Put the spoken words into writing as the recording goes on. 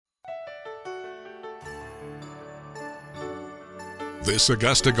This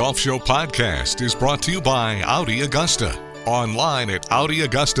Augusta Golf Show podcast is brought to you by Audi Augusta. Online at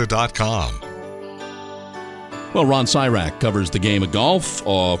AudiAugusta.com. Well, Ron Sirak covers the game of golf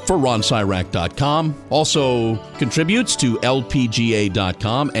for RonSirak.com. Also contributes to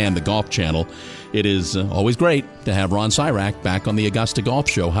LPGA.com and the Golf Channel. It is always great to have Ron Sirak back on the Augusta Golf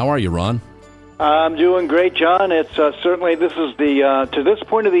Show. How are you, Ron? I'm doing great, John. It's certainly, this is the to this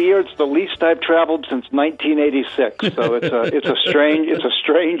point of the year, it's the least I've traveled since 1986. So it's a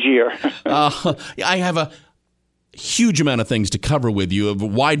strange year. I have a huge amount of things to cover with you, a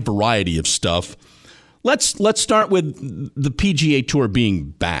wide variety of stuff. Let's start with the PGA Tour being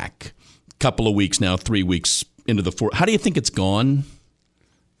back. A couple of weeks now, 3 weeks into the fourth. How do you think it's gone?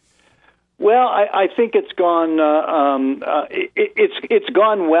 Well, I think it's gone. It's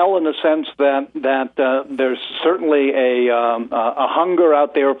gone well in the sense that there's certainly a hunger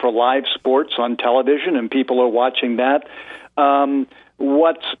out there for live sports on television, and people are watching that.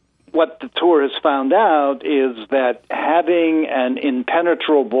 What the tour has found out is that having an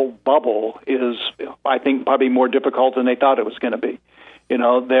impenetrable bubble is, I think, probably more difficult than they thought it was going to be. You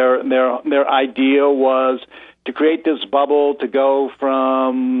know, their idea was to create this bubble to go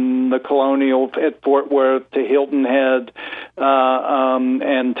from the Colonial at Fort Worth to Hilton Head,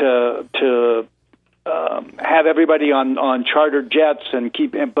 and to have everybody on chartered jets and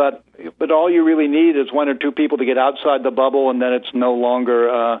keep. But all you really need is one or two people to get outside the bubble, and then it's no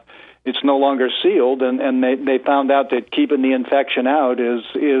longer sealed. And they found out that keeping the infection out is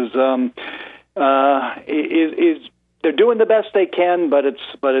they're doing the best they can, but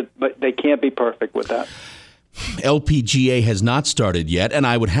they can't be perfect with that. LPGA has not started yet, and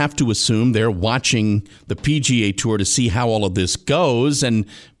I would have to assume they're watching the PGA Tour to see how all of this goes, and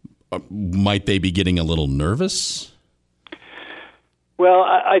might they be getting a little nervous? Well,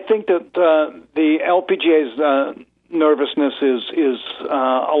 I think that the LPGA's nervousness is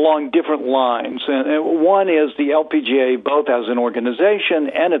along different lines. And one is the LPGA, both as an organization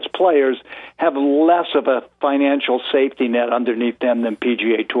and its players, have less of a financial safety net underneath them than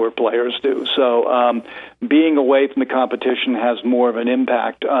PGA Tour players do. So being away from the competition has more of an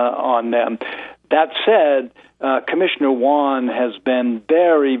impact on them. That said, Commissioner Wan has been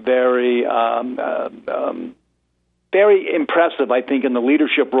very, very very impressive, I think, in the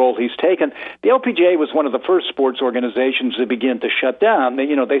leadership role he's taken. The LPGA was one of the first sports organizations to begin to shut down.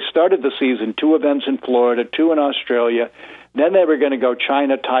 They started the season 2 events in Florida, 2 in Australia. Then they were going to go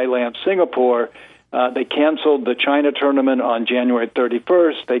China, Thailand, Singapore. They canceled the China tournament on January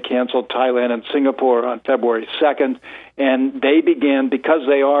 31st. They canceled Thailand and Singapore on February 2nd. And they began, because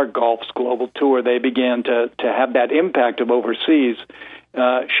they are golf's global tour, they began to have that impact of overseas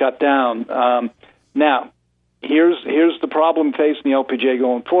shut down. Now, Here's the problem facing the LPGA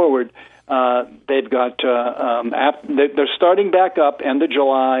going forward. They've got they're starting back up end of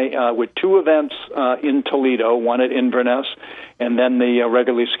July with 2 events in Toledo, one at Inverness, and then the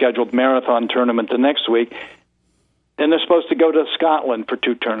regularly scheduled marathon tournament the next week. Then they're supposed to go to Scotland for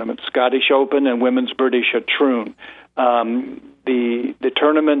 2 tournaments: Scottish Open and Women's British at Troon. The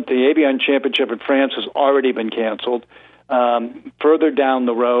tournament, the Avion Championship in France, has already been canceled. Further down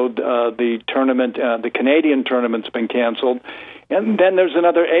the road, the tournament, the Canadian tournament's been canceled, and then there's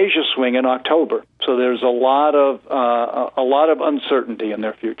another Asia swing in October. So there's a lot of uncertainty in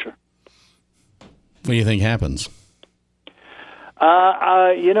their future. What do you think happens?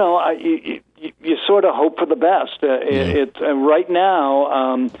 You sort of hope for the best. Right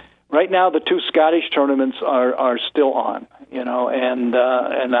now the 2 Scottish tournaments are still on.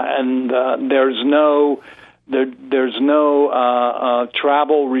 There's no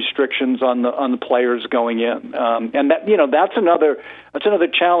travel restrictions on the players going in, and that's another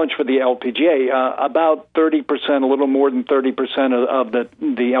challenge for the LPGA. About 30%, a little more than 30% of the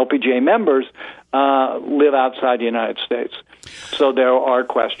LPGA members live outside the United States. So there are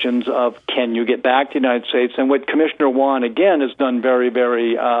questions of, can you get back to the United States? And what Commissioner Wan again has done very,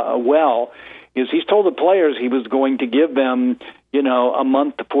 very well is he's told the players he was going to give them a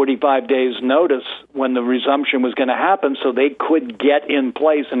month to 45 days notice when the resumption was going to happen, so they could get in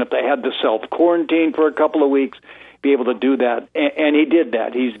place. And if they had to self-quarantine for a couple of weeks, be able to do that. And he did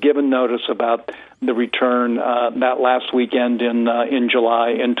that. He's given notice about the return that last weekend in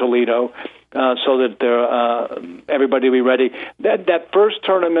July in Toledo, so that everybody will be ready. That first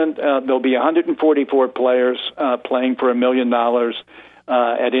tournament, there'll be 144 players playing for $1 million.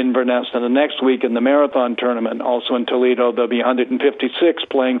 At Inverness, and the next week in the marathon tournament, also in Toledo, there'll be 156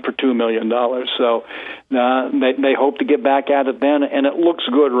 playing for $2 million. So they hope to get back at it then, and it looks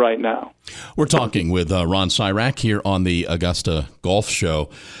good right now. We're talking with Ron Sirak here on the Augusta Golf Show.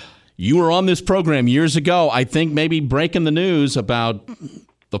 You were on this program years ago, I think maybe breaking the news about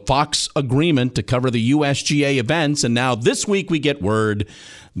the Fox agreement to cover the USGA events, and now this week we get word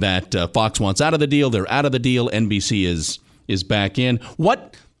that Fox wants out of the deal. They're out of the deal. NBC is back in.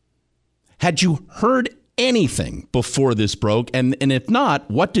 What had you heard anything before this broke? And if not,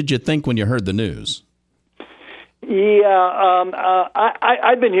 what did you think when you heard the news? Yeah,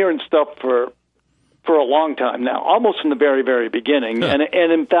 I've been hearing stuff for a long time now, almost from the very, very beginning. Yeah.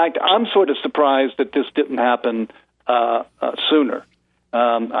 And in fact, I'm sort of surprised that this didn't happen sooner.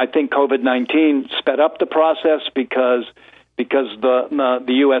 I think COVID-19 sped up the process because the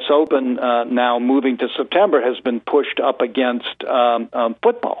U.S. Open now moving to September has been pushed up against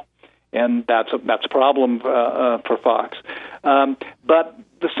football, and that's a problem for Fox. But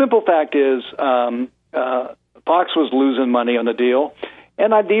the simple fact is, Fox was losing money on the deal,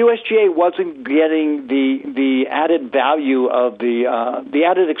 and the USGA wasn't getting the added value of the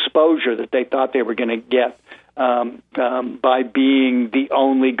added exposure that they thought they were going to get by being the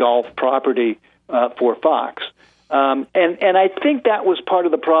only golf property for Fox. And I think that was part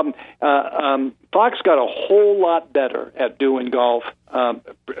of the problem. Fox got a whole lot better at doing golf,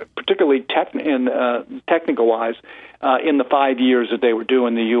 particularly technical-wise, in the 5 years that they were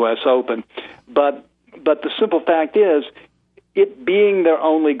doing the U.S. Open. But the simple fact is, it being their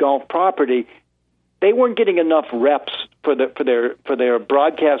only golf property, they weren't getting enough reps for their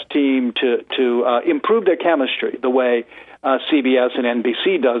broadcast team to improve their chemistry the way CBS and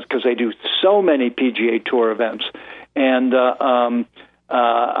NBC does, because they do so many PGA Tour events. And I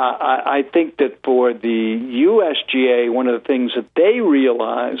think that for the USGA, one of the things that they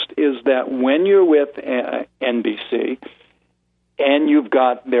realized is that when you're with NBC and you've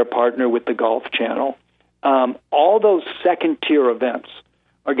got their partner with the Golf Channel, all those second-tier events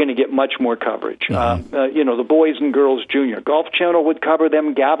are going to get much more coverage. Mm-hmm. The Boys and Girls Junior Golf Channel would cover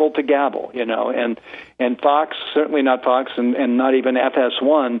them gavel to gavel, and Fox, certainly not Fox, and not even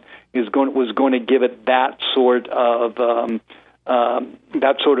FS1 was going to give it that sort of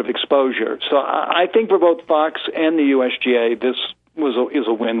exposure. So I think for both Fox and the USGA, this is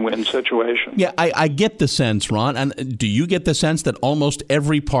a win-win situation. Yeah, I get the sense, Ron, and do you get the sense that almost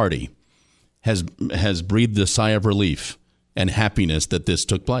every party has breathed a sigh of relief and happiness that this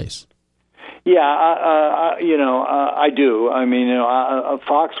took place? Yeah, I do. I mean,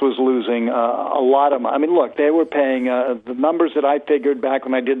 Fox was losing a lot of money. I mean, look, they were paying the numbers that I figured back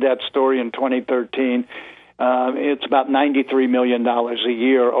when I did that story in 2013. It's about $93 million a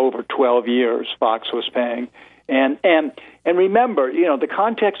year over 12 years. Fox was paying, and remember, the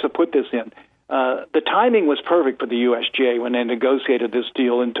context to put this in. The timing was perfect for the USGA when they negotiated this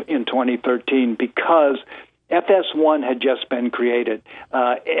deal in 2013 because FS1 had just been created.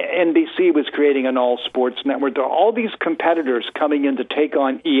 NBC was creating an all-sports network. There are all these competitors coming in to take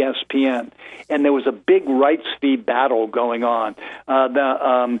on ESPN, and there was a big rights fee battle going on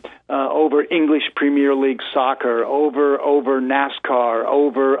over English Premier League soccer, over NASCAR,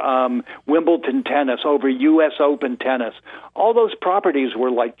 over Wimbledon tennis, over U.S. Open tennis. All those properties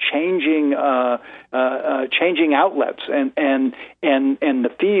were like changing outlets, and the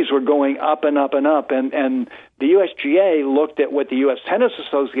fees were going up and up and up, and the USGA looked at what the U.S. Tennis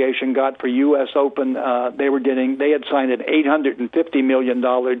Association got for U.S. Open. They had signed an $850 million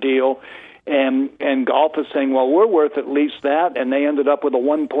deal, and golf is saying, well, we're worth at least that, and they ended up with a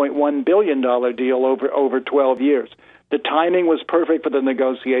 $1.1 billion deal over 12 years. The timing was perfect for the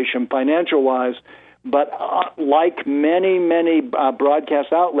negotiation financial-wise, but like many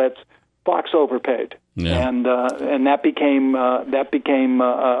broadcast outlets, Fox overpaid. Yeah. And that became a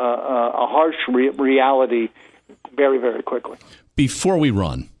harsh reality very, very quickly. Before we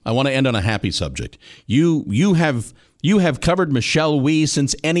run, I want to end on a happy subject. You have covered Michelle Wie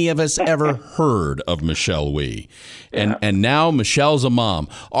since any of us ever heard of Michelle Wie, and now Michelle's a mom.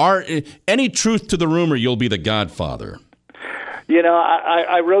 Any truth to the rumor you'll be the godfather?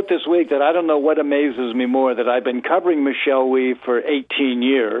 I wrote this week that I don't know what amazes me more, that I've been covering Michelle Wie for 18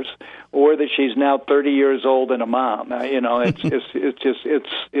 years, or that she's now 30 years old and a mom. It's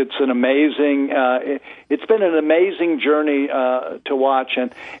an amazing. It's been an amazing journey to watch,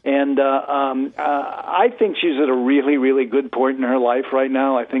 and I think she's at a really, really good point in her life right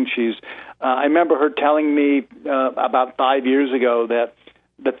now. I think she's. I remember her telling me about 5 years ago that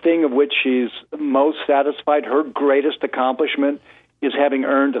the thing of which she's most satisfied, her greatest accomplishment, is having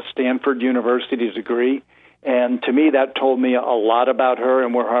earned a Stanford University degree. And to me, that told me a lot about her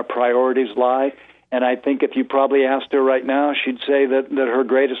and where her priorities lie. And I think if you probably asked her right now, she'd say that her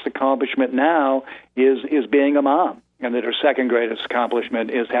greatest accomplishment now is being a mom, and that her second greatest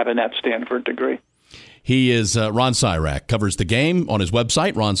accomplishment is having that Stanford degree. He is Ron Sirak, covers the game on his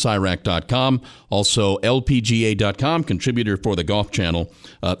website, ronsirak.com, also lpga.com, contributor for the Golf Channel.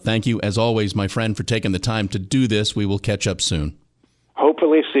 Thank you, as always, my friend, for taking the time to do this. We will catch up soon.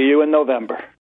 Hopefully see you in November.